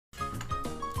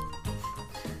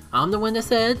I'm the one that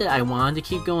said that I wanted to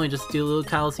keep going, just do a little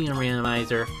Colosseum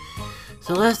randomizer.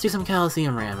 So let's do some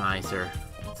Colosseum randomizer.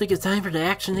 I think it's time for the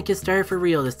action to get started for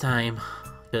real this time.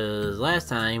 Because last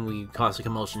time we caused a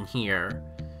commotion here.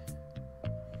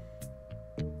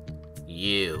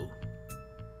 You.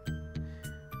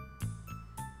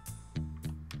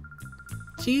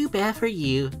 Too bad for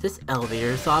you. This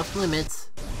elevator is off limits.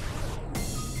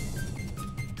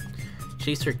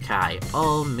 Chaser Kai.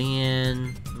 Oh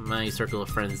man, my circle of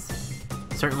friends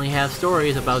certainly have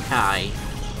stories about Kai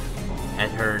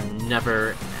and her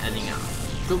never ending up.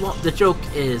 The joke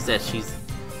is that she's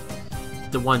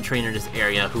the one trainer in this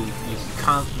area who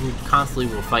constantly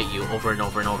will fight you over and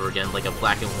over and over again, like a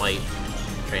black and white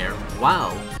trainer.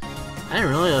 Wow, I didn't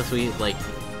realize we like.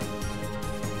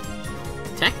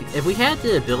 If we had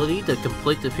the ability to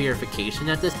complete the purification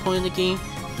at this point in the game,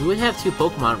 we would have 2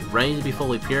 Pokemon ready to be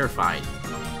fully purified.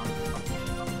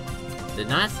 Did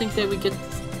not think that we'd get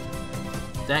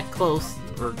that close,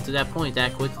 or to that point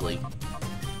that quickly.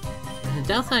 And the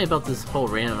downside about this whole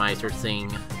randomizer thing...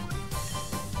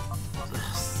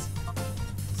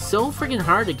 so freaking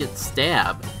hard to get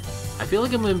stabbed. I feel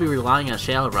like I'm going to be relying on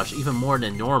Shadow Rush even more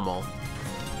than normal.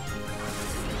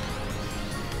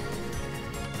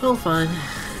 Oh, fun.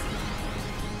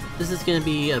 This is gonna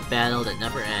be a battle that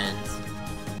never ends.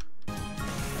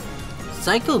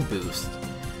 Psycho Boost.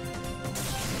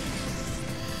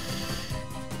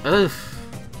 Oof.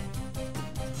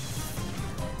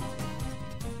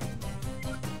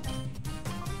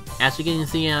 Actually getting to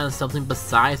see something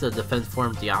besides a defense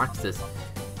form Deoxys.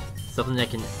 Something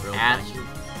that can actually...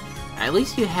 At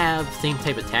least you have same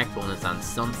type attack bonus on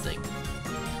something.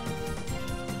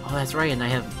 Oh, that's right, and I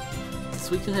have...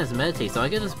 Suicune has Meditate, so I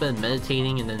could have been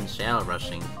meditating and then Shadow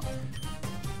Rushing.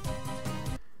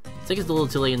 I think it's a little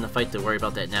too late in the fight to worry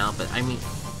about that now, but I mean,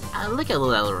 look at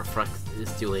what that little Reflux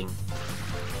is doing.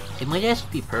 It might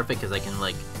actually be perfect because I can,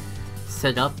 like,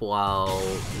 set up while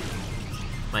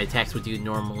my attacks would do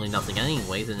normally nothing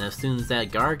anyways, and as soon as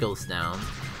that guard goes down,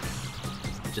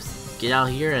 just get out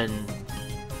here and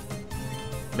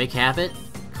make havoc,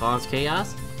 cause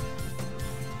chaos.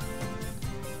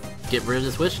 Get rid of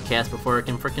this Wish Cast before it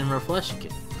can frickin' refresh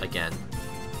again.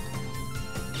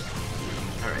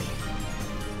 Alright.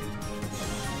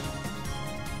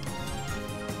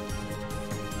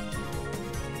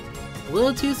 A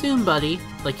little too soon, buddy.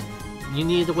 Like, you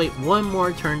needed to wait one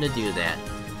more turn to do that.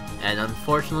 And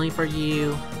unfortunately for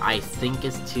you, I think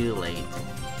it's too late.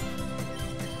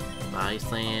 Body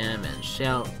Slam and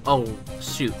Shout. Oh,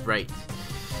 shoot, right.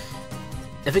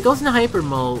 If it goes into Hyper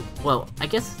Mode, well, I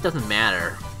guess it doesn't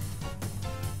matter.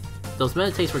 Those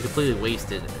Meditates were completely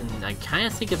wasted, and I kind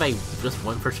of think if I just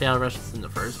went for Shadow Rushes in the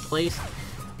first place,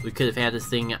 we could have had this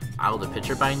thing out of the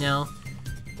picture by now.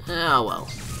 Oh well.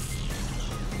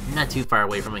 Not too far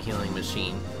away from a healing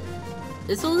machine.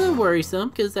 It's a little worrisome,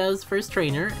 because that was first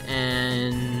trainer,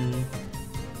 and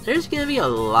there's gonna be a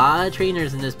lot of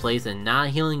trainers in this place and not a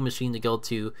healing machine to go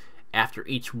to after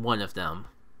each one of them.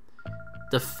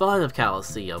 The fun of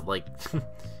Colosseum, like...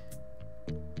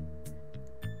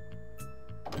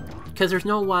 Because there's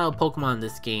no wild Pokemon in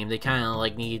this game, they kind of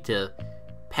like need to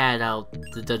pad out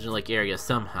the dungeon-like area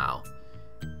somehow.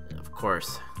 Of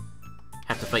course,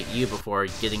 have to fight you before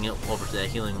getting it over to that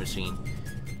healing machine.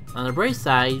 On the bright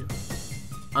side,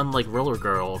 unlike Roller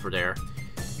Girl over there,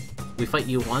 we fight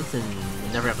you once and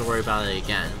never have to worry about it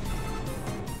again.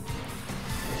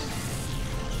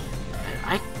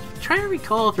 I try to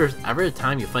recall if there's ever a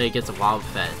time you fight against a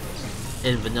Wobbuffet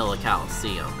in Vanilla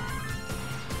Colosseum.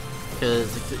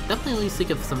 Because definitely at least think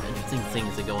of some interesting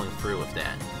things that going through with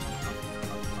that.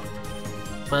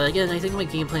 But again, I think my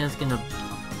game plan is gonna...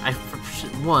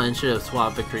 one, should have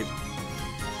swapped Victory...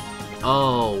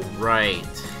 Oh, right.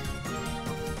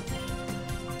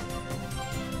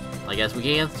 I guess we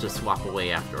can't just swap away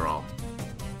after all.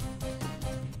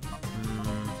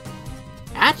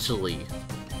 Actually,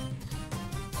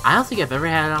 I don't think I've ever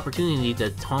had an opportunity to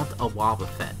taunt a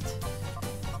Wobbuffet.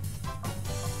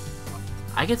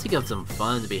 I can think of some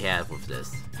fun to be had with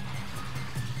this.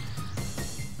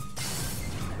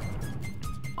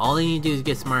 All they need to do is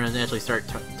get smart and actually start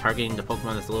targeting the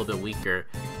Pokemon that's a little bit weaker,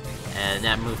 and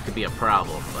that move could be a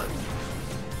problem, but...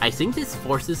 I think this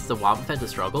forces the Wobbuffet to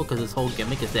struggle, because this whole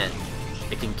gimmick is that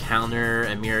it can counter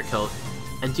a Mirror Coat,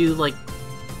 and do, like...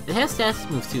 It has status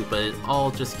moves too, but it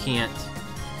all just can't...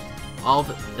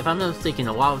 If I'm not mistaken,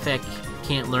 a Wobbuffet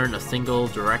can't learn a single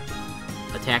direct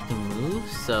attacking move,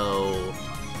 so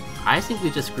I think we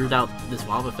just screwed out this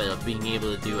Wobbuffet of being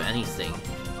able to do anything.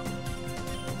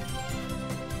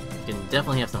 You can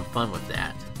definitely have some fun with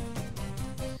that.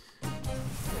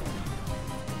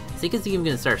 I think it's even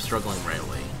gonna start struggling right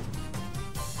away.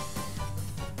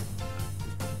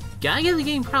 gotta give the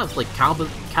game props, like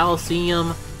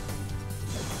Colosseum,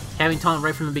 having taunt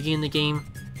right from the beginning of the game.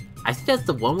 I think that's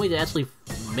the one way to actually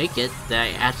make it that I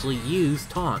actually use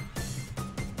taunt.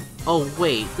 Oh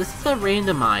wait, this is a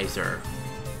randomizer.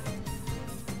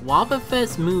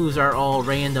 Wobbuffet's moves are all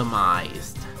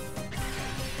randomized,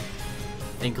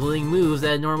 including moves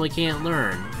that I normally can't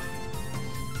learn.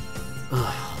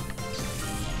 Ugh.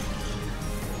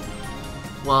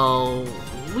 Well,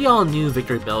 we all knew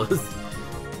Victory Bell was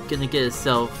gonna get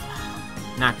itself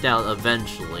knocked out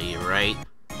eventually, right?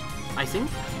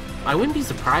 I wouldn't be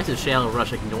surprised if Shadow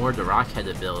Rush ignored the Rockhead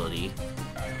ability.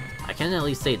 I can at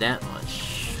least say that much.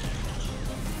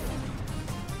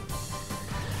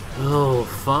 Oh,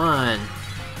 fun!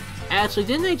 Actually,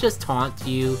 didn't I just taunt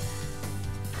you?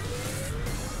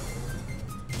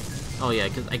 Oh yeah,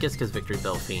 I guess because Victory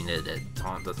Bell fainted,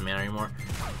 taunt doesn't matter anymore.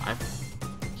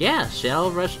 Yeah, Shadow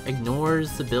Rush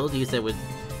ignores abilities that would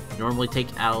normally take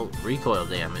out recoil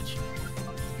damage.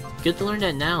 Good to learn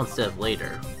that now instead of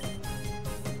later.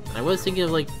 I was thinking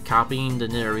of like copying the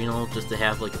Nidorino just to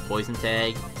have like a poison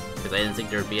tag, because I didn't think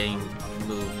there would be any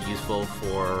move useful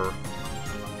for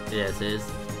it as is.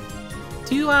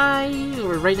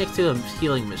 We're right next to a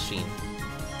healing machine.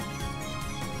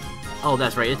 Oh,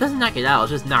 that's right, it doesn't knock it out, it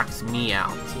just knocks me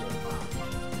out.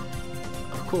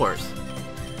 Of course.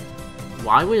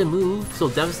 Why would a move so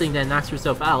devastating that knocks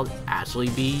yourself out actually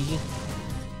be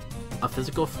a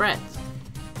physical threat?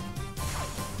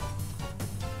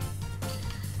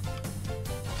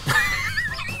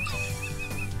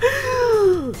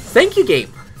 Thank you, game!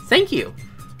 Thank you!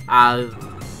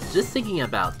 Just thinking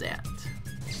about that.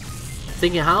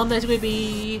 Thinking how nice it would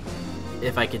be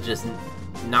if I could just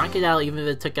knock it out even if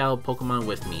it took out a Pokemon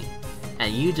with me.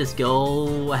 And you just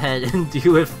go ahead and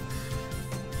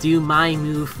do my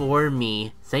move for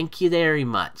me. Thank you very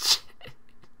much.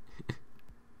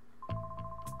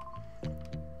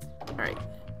 Alright.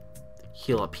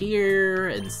 Heal up here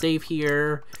and save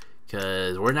here,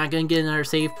 because we're not going to get another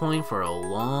save point for a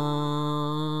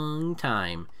long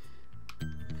time.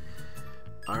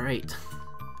 Alright.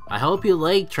 I hope you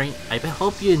I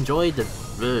hope you enjoyed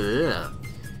the...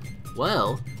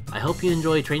 Well, I hope you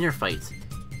enjoy trainer fights.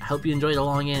 I hope you enjoy the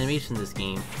long animation in this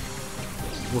game,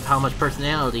 with how much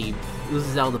personality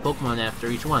oozes out of the Pokemon after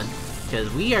each one,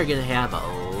 because we are gonna have a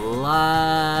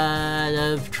lot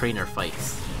of trainer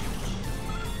fights.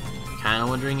 Kinda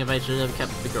wondering if I should have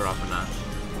kept Vigoroth or not.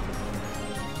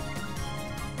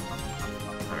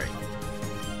 Alright.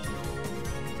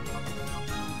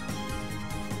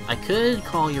 I could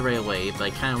call you right away, but I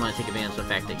kinda want to take advantage of the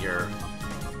fact that you're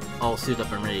all suited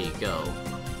up and ready to go.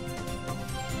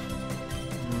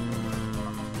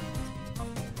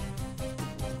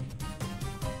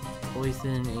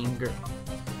 Poison, anger.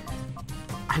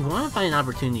 I want to find an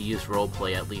opportunity to use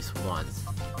roleplay at least once.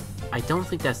 I don't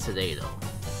think that's today though.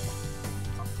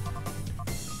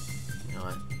 You know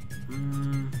what?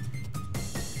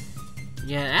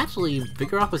 Yeah, actually,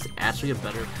 Vigoroth was actually a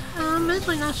better... I'm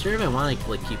actually not sure if I want to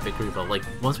like keep Victory, but like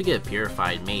once we get it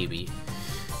purified, maybe.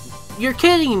 You're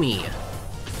kidding me!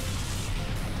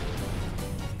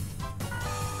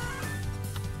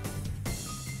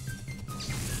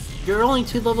 You're only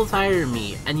 2 levels higher than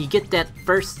me, and you get that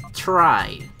first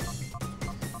try.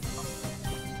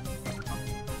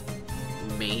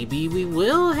 Maybe we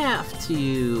will have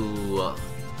to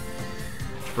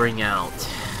bring out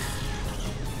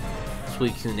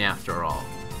Suicune after all.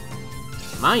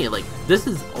 Mind you, like, this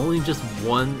is only just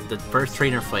the first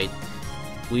trainer fight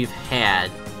we've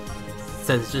had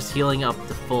since just healing up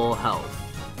to full health.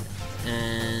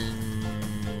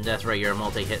 And that's right, you're a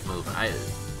multi-hit move.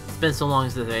 It's been so long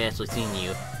since I've actually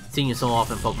seen you so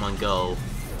often in Pokemon Go.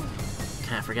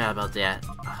 Kinda forgot about that.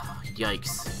 Oh,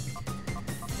 yikes.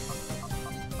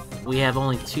 We have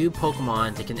only 2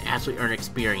 Pokemon that can actually earn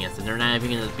experience, and they're not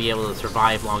even going to be able to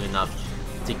survive long enough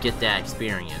to get that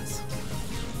experience.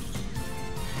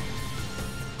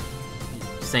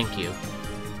 Thank you.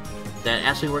 That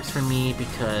actually works for me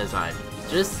because I'm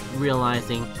just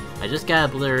realizing I just got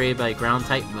obliterated by a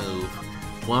ground-type move.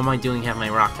 What am I doing having my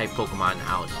rock-type Pokemon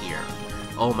out here?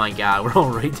 Oh my god, we're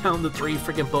already down to 3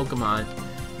 freaking Pokemon.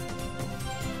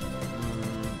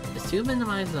 Is 2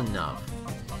 minimized enough?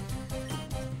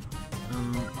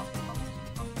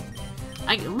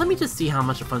 Let me just see how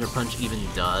much a Thunder Punch even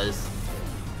does.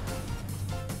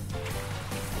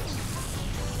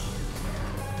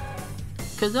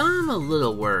 Cause I'm a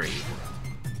little worried.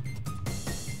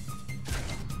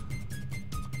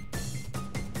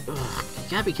 Ugh, you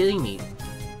gotta be kidding me.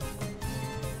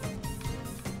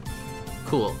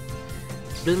 Cool.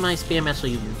 Did my spam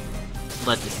actually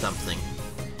led to something?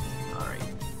 Alright.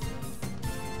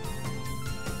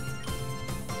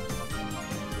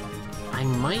 I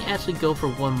might actually go for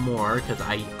one more, because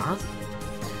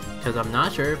I'm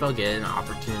not sure if I'll get an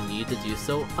opportunity to do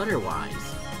so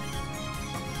otherwise.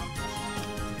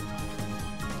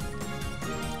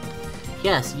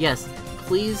 Yes, yes,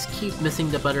 please keep missing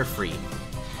the Butterfree.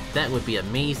 That would be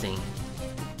amazing.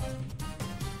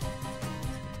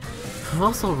 I'm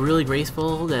also really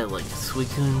grateful that, like,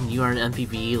 Suicune, you are an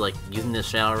MVP, like, using the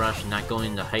Shadow Rush, not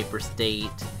going into Hyper State,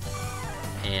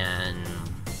 and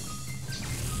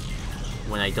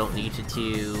when I don't need you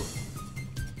to.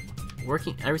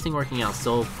 Everything working out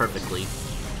so perfectly.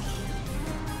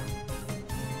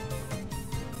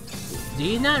 Do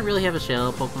you not really have a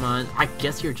Shadow Pokemon? I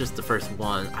guess you're just the first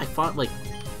one. I thought, like...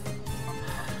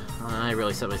 I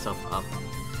really set myself up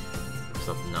for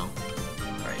something, no.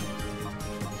 Alright.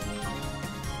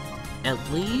 At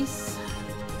least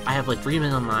I have like 3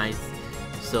 minimized,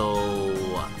 so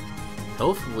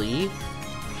hopefully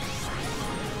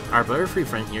our Butterfree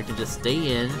friend here can just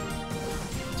stay in,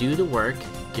 do the work,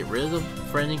 get rid of the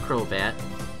friend and Crobat,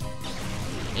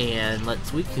 and let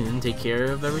Suicune take care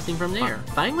of everything from there.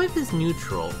 Flying Whip is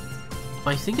neutral,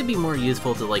 but I think it'd be more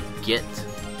useful to like get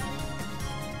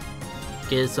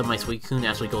it so my Suicune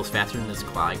actually goes faster than this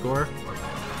Clygore.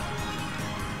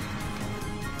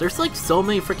 There's like so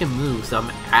many freaking moves that I'm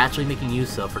actually making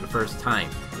use of for the first time.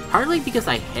 Partly because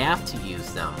I have to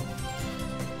use them.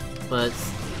 But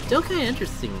still kind of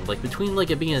interesting, like between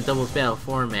like it being a doubles battle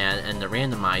format and the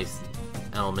randomized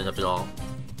element of it all.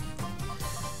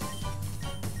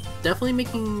 Definitely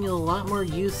making a lot more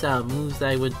use out of moves that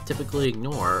I would typically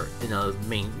ignore in a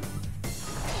main...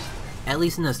 at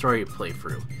least in a story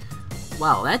playthrough.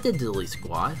 Wow, that did diddly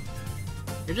squat.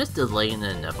 You're just delaying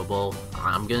the inevitable.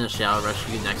 I'm gonna Shadow Rush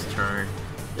you next turn.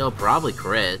 It'll probably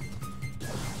crit.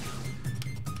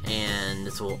 And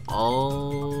this will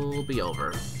all be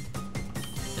over.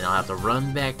 And I'll have to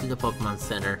run back to the Pokemon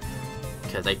Center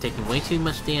because I've taken way too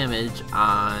much damage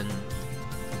on...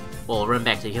 well, run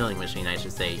back to the healing machine, I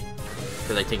should say.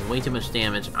 Because I've taken way too much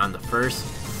damage on the first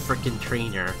frickin'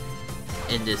 trainer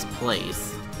in this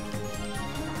place.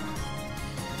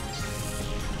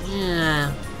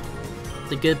 Yeah,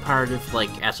 the good part of like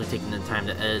actually taking the time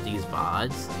to edit these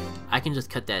VODs, I can just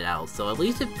cut that out. So at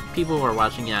least if people are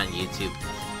watching it on YouTube,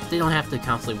 they don't have to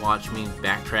constantly watch me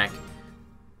backtrack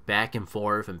back and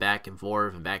forth and back and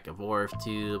forth and back and forth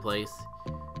to the place.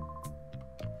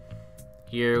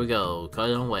 Here we go, cut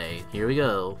it away. Here we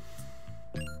go.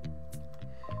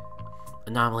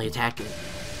 Anomaly attacking.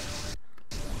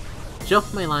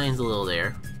 Jumped my lines a little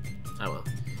there. Oh well.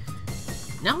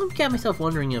 Now I've got myself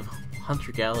wondering if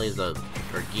Hunter Galley is or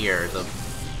Gear is a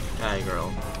guy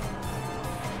girl.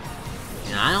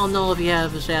 And I don't know if you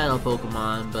have a Shadow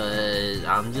Pokemon, but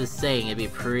I'm just saying it'd be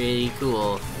pretty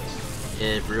cool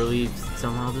if really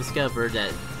somehow discovered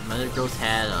that Metagross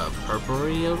had a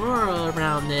purpley aurora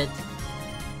around it.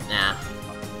 Nah.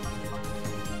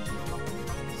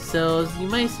 So as you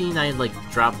might have seen, I like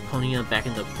dropped Ponyta back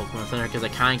into Pokemon Center because I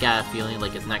kind of got a feeling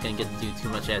like it's not going to get to do too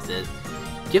much as is.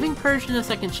 Giving Persian a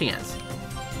second chance.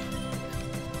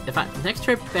 If next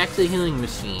trip back to the healing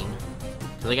machine,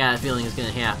 because I got a feeling it's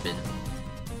gonna happen.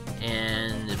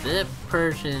 And if that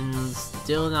Persian's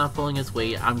still not pulling its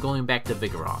weight, I'm going back to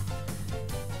Vigoroth.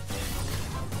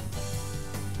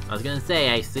 I was gonna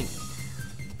say, I think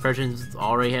Persian's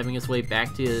already having its way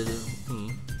back to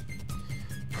the...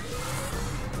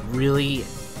 Really?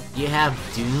 You have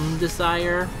Doom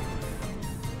Desire?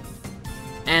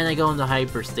 And I go into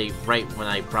Hyper State right when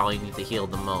I probably need to heal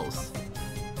the most.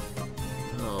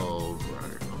 Oh,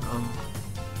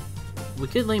 we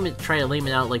could try to lame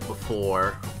it out like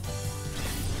before.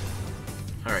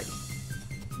 Alright.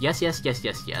 Yes, yes, yes,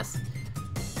 yes, yes.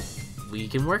 We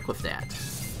can work with that.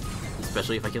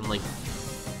 Especially if I can, like...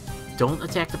 don't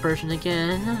attack the person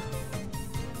again.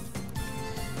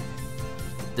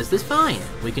 This is fine.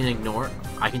 We can ignore...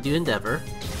 I can do Endeavor.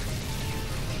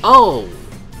 Oh!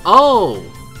 Oh!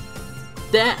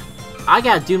 That... I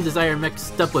got Doom Desire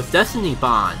mixed up with Destiny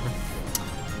Bond.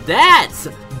 That's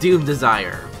Doom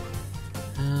Desire.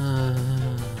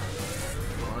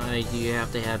 Why do you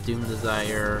have to have Doom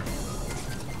Desire?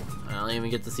 I don't even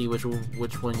get to see which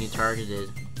one you targeted.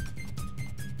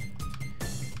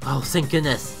 Oh, thank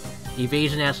goodness.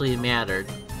 Evasion actually mattered.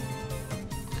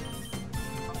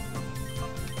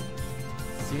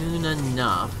 Soon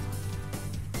enough.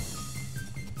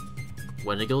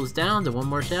 When it goes down to one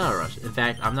more Shadow Rush. In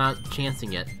fact, I'm not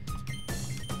chancing it.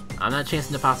 I'm not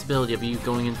chancing the possibility of you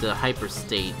going into Hyper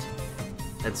State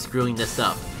and screwing this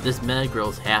up. This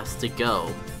Metagross has to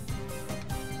go.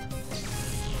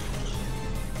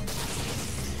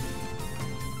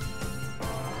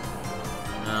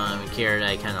 Let me don't care that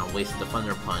I kind of wasted the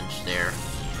Thunder Punch there.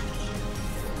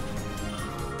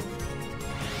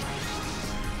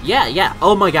 Yeah,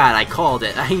 oh my god, I called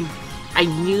it. I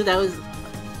knew that was...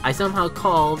 I somehow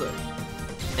called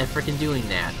at frickin' doing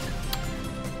that.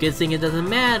 Good thing it doesn't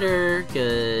matter, cause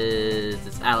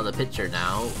it's out of the picture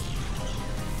now.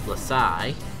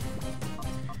 Lasai.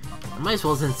 I might as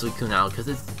well send Suicune out, cause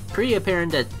it's pretty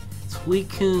apparent that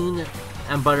Suicune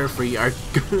and Butterfree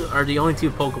are the only two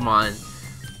Pokemon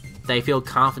that I feel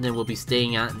confident will be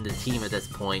staying out in the team at this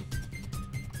point.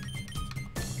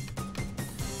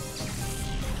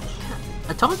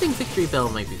 A taunting victory bell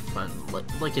might be fun.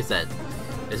 Like I said,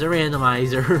 there's a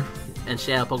randomizer, and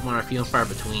Shadow Pokemon are few and far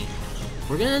between.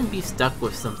 We're gonna be stuck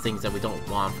with some things that we don't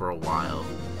want for a while.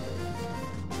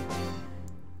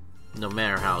 No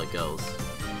matter how it goes.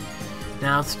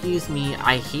 Now, excuse me,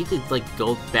 I hate to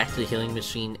go back to the healing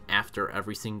machine after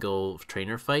every single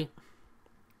trainer fight.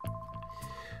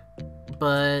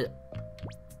 But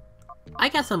I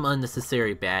got some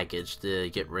unnecessary baggage to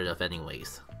get rid of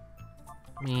anyways.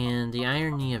 Man, the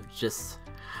irony of just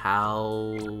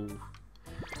how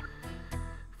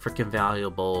freaking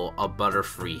valuable a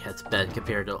Butterfree has been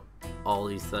compared to all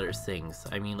these other things.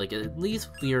 I mean, at least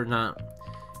we are not...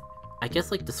 I guess,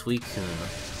 the Suicune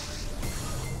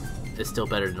is still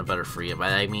better than the Butterfree,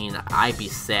 but I mean, I'd be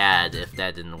sad if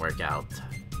that didn't work out.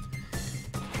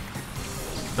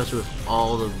 Especially with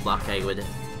all the luck I would have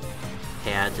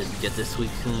had to get the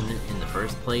Suicune in the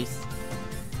first place.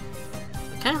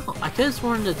 I could have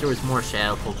sworn that there was more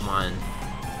Shadow Pokemon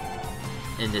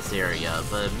in this area,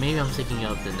 but maybe I'm thinking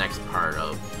of the next part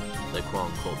of the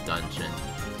quote-unquote dungeon.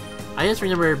 I just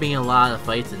remember there being a lot of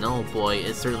fights, and oh boy,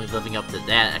 it's certainly living up to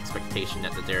that expectation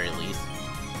at the very least.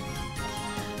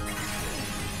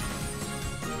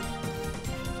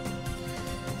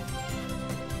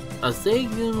 A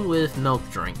snagging with milk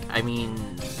drink. I mean,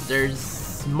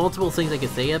 there's multiple things I could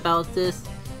say about this,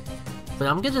 but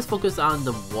I'm gonna just focus on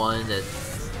the one that's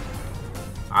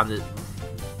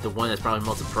the one that's probably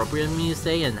most appropriate for me to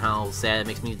say, and how sad it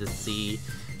makes me to see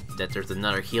that there's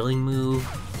another healing move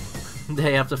that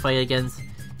I have to fight against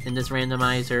in this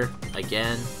randomizer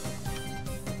again.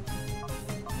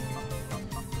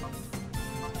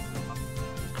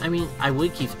 I mean, I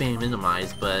would keep spamming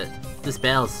minimize, but this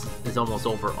battle is almost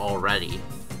over already.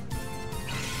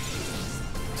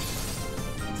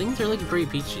 Things are looking pretty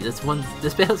peachy. This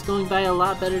battle's going by a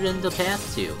lot better than the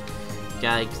past two.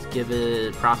 Gotta give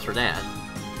it props for that.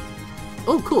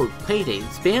 Oh cool, Payday.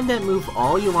 Spam that move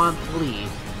all you want, please.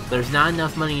 There's not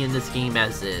enough money in this game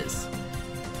as is.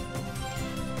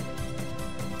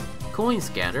 Coins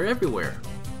scatter everywhere.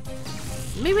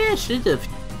 Maybe I should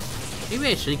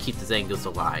keep the Zangoose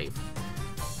alive.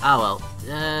 Oh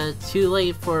well, too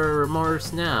late for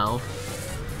remorse now.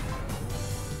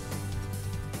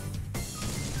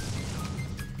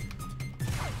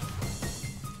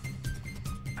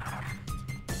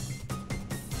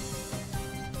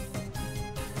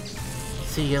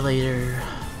 See you later.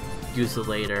 Use it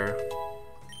later.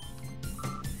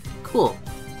 Cool.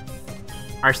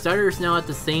 Our starter is now at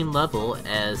the same level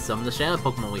as some of the Shadow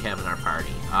Pokemon we have in our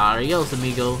party. Adios,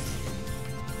 amigo.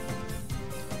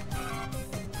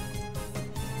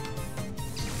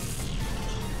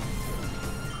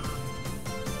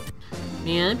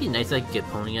 Man, it'd be nice if I could get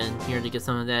Ponyta in here to get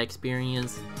some of that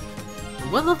experience.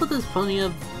 What level does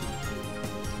Ponyta...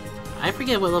 I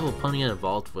forget what level Ponyta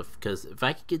evolved with, because if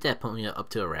I could get that Ponyta up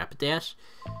to a Rapidash,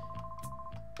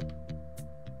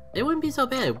 it wouldn't be so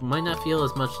bad. It might not feel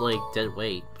as much like dead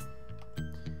weight.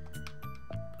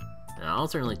 And I'll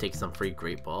certainly take some free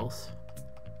Great Balls.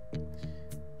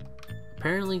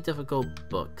 Apparently difficult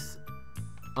books.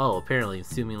 Oh, apparently,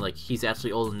 assuming he's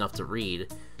actually old enough to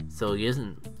read, so he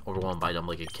isn't overwhelmed by them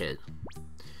like a kid.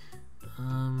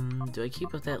 Do I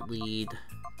keep up that lead?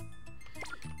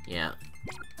 Yeah.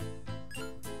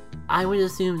 I would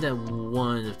assume that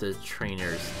one of the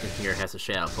trainers in here has a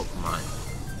Shadow Pokemon.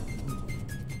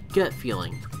 Gut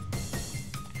feeling.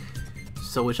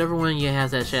 So whichever one of you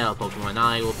has that Shadow Pokemon,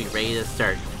 I will be ready to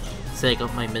start setting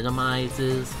up my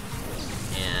minimizes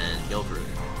and go for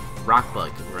Rock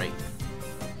Bug, right?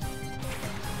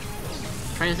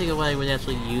 Trying to think of what I would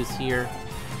actually use here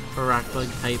for Rock Bug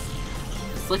type.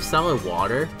 It's like solid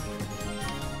water.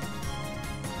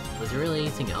 Was there really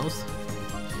anything else?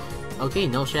 Okay,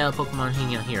 no Shadow Pokemon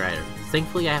hanging out here either.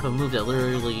 Thankfully, I have a move that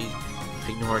literally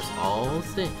ignores all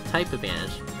type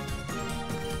advantage.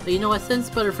 But you know what, since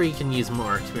Butterfree can use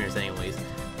more experience anyways,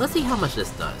 let's see how much this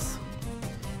does.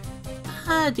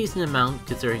 A decent amount,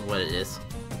 considering what it is.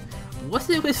 What's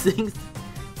it with things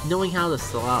knowing how to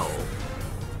swallow?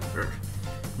 Or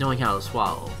knowing how to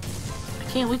swallow. I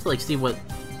can't wait to see what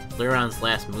Laron's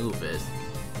last move is.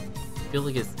 Feels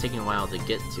like it's taking a while to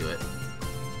get to it.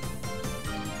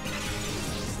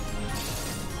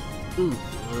 Ooh,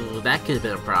 that could have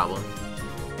been a problem.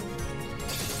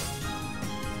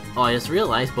 Oh, I just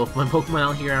realized both my Pokemon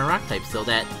out here are rock types, so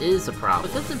that is a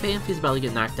problem. But since the Pantheon's about to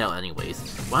get knocked out anyways,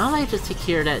 why don't I just take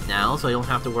care of that now so I don't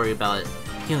have to worry about it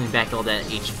healing back all that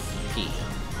HP?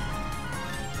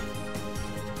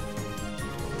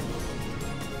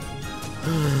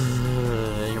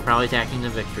 You're probably attacking the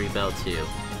Victory Bell too,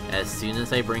 as soon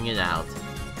as I bring it out.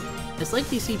 It's like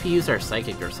these CPUs are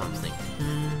psychic or something.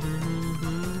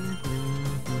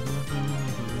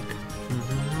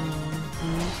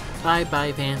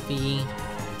 Bye-bye, Panthy.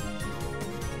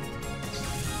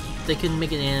 They couldn't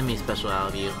make an anime special out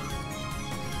of you.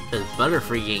 Because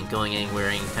Butterfree ain't going anywhere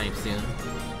anytime soon.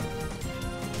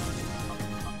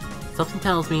 Something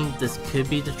tells me this could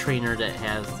be the trainer that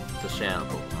has the Shadow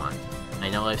Pokemon. I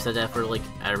know I've said that for like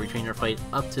every trainer fight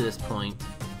up to this point.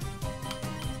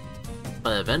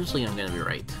 But eventually I'm gonna be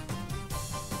right.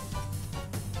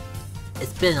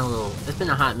 It's been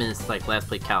a hot minute since I last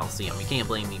played Colosseum. You can't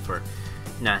blame me for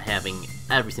not having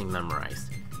everything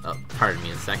memorized. Oh, pardon me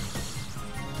a second.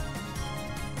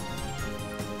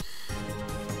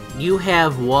 You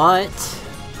have what?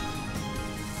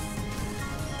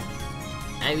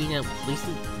 I mean, at least...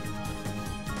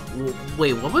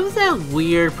 Wait, what was that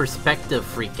weird perspective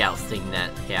freakout thing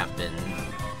that happened?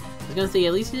 I was gonna say,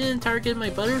 at least you didn't target my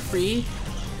Butterfree.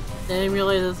 Then I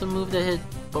realized that's a move that hit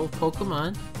both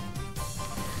Pokemon.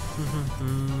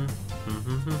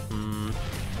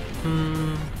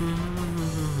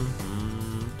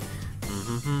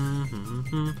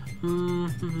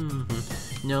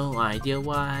 No idea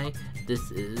why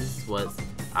this is what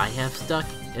I have stuck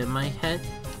in my head.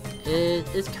 It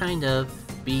is kind of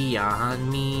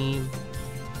beyond me,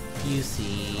 you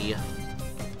see. Alright.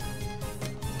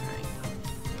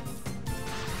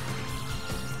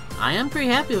 I am pretty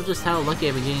happy with just how lucky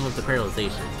I've been getting with the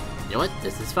paralyzation. You know what?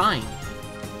 This is fine.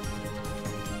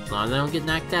 As long as I don't get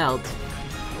knocked out.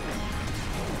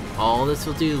 All this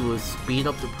will do is speed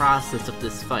up the process of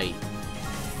this fight.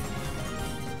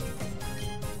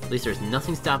 At least there's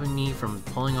nothing stopping me from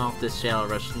pulling off this Shadow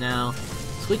Rush now.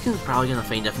 Suicune's probably gonna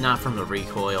faint, if not from the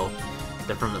recoil,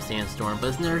 but from the Sandstorm,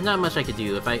 but there's not much I could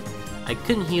do. If I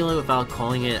couldn't heal it without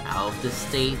calling it out of this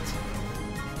state.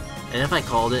 And if I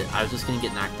called it, I was just gonna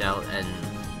get knocked out, and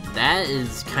that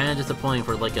is kinda disappointing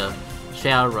for like a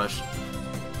Shadow Rush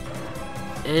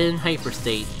in Hyper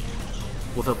State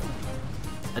with a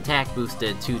attack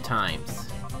boosted 2 times.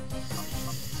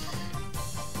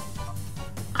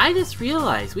 I just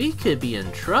realized we could be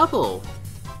in trouble.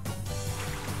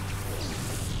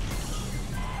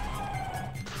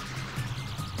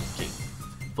 Okay,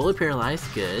 fully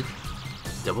paralyzed, good.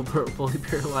 Double fully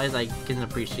paralyzed, I can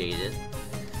appreciate it.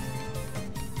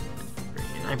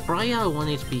 I brought you out of 1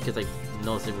 HP because I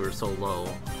noticed that we were so low.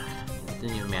 It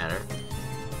didn't even matter.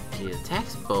 Okay, it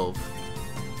attacks both.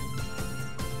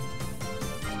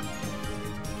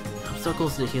 So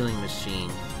close to the healing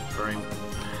machine. I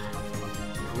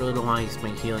really don't want to use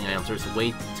my healing items. There's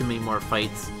way too many more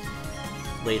fights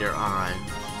later on.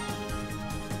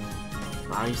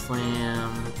 Body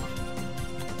Slam.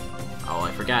 Oh,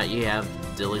 I forgot you have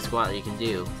Dilly Squat that you can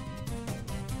do.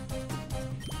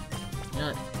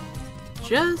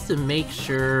 Just to make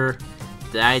sure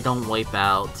that I don't wipe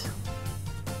out.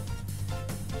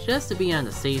 Just to be on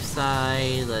the safe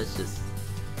side, let's just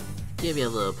give you a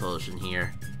little potion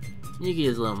here. You can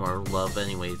use a little more love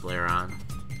anyways later on.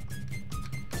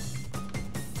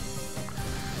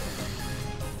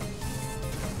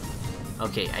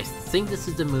 Okay, I think this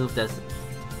is the move that's...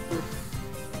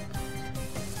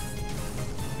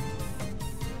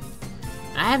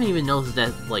 I haven't even noticed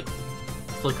that, like,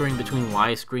 flickering between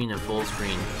widescreen and full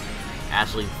screen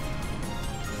actually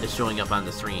is showing up on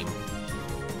the stream.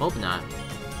 Hope not.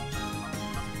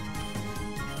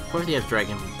 Of course you have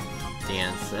Dragon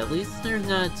Dance. At least there's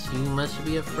not too much to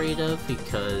be afraid of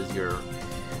because you're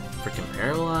freaking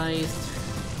paralyzed.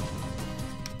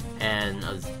 And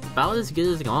about as good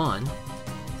as gone.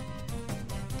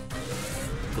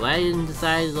 Glad I didn't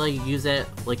decide to like use that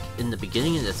like in the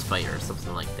beginning of this fight or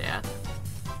something like that.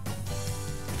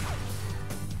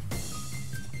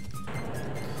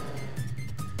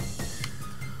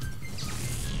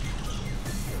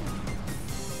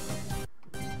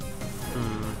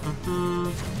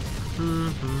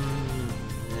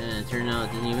 And it turned out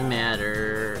it didn't even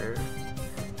matter.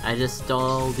 I just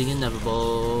stalled the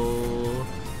inevitable.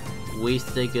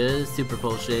 Wasted a good super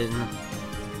potion.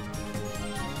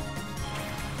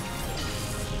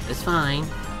 It's fine.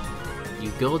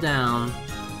 You go down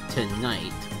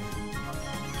tonight.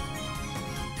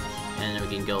 and then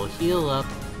we can go heal up,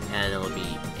 and it'll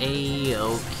be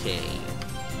a-okay.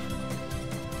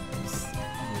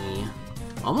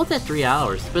 Almost at 3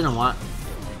 hours. It's been a while.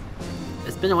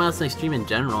 It's been a while since I stream in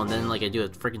general, and then like I do a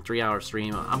freaking 3-hour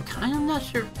stream. I'm kind of not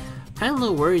sure. Kind of a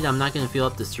little worried I'm not gonna feel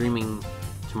up to streaming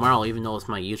tomorrow, even though it's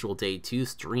my usual day to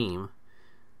stream.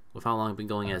 With how long I've been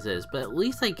going as is, but at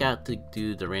least I got to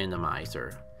do the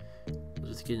randomizer.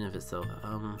 Just kidding if it's so.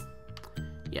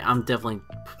 Yeah, I'm definitely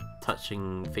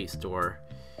touching Fate's Door,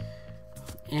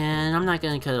 and I'm not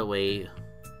gonna cut it away,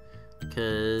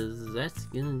 cause that's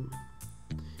gonna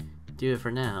do it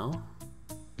for now.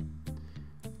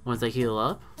 Once I heal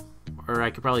up, or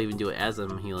I could probably even do it as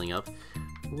I'm healing up.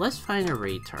 Let's find a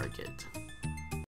raid target.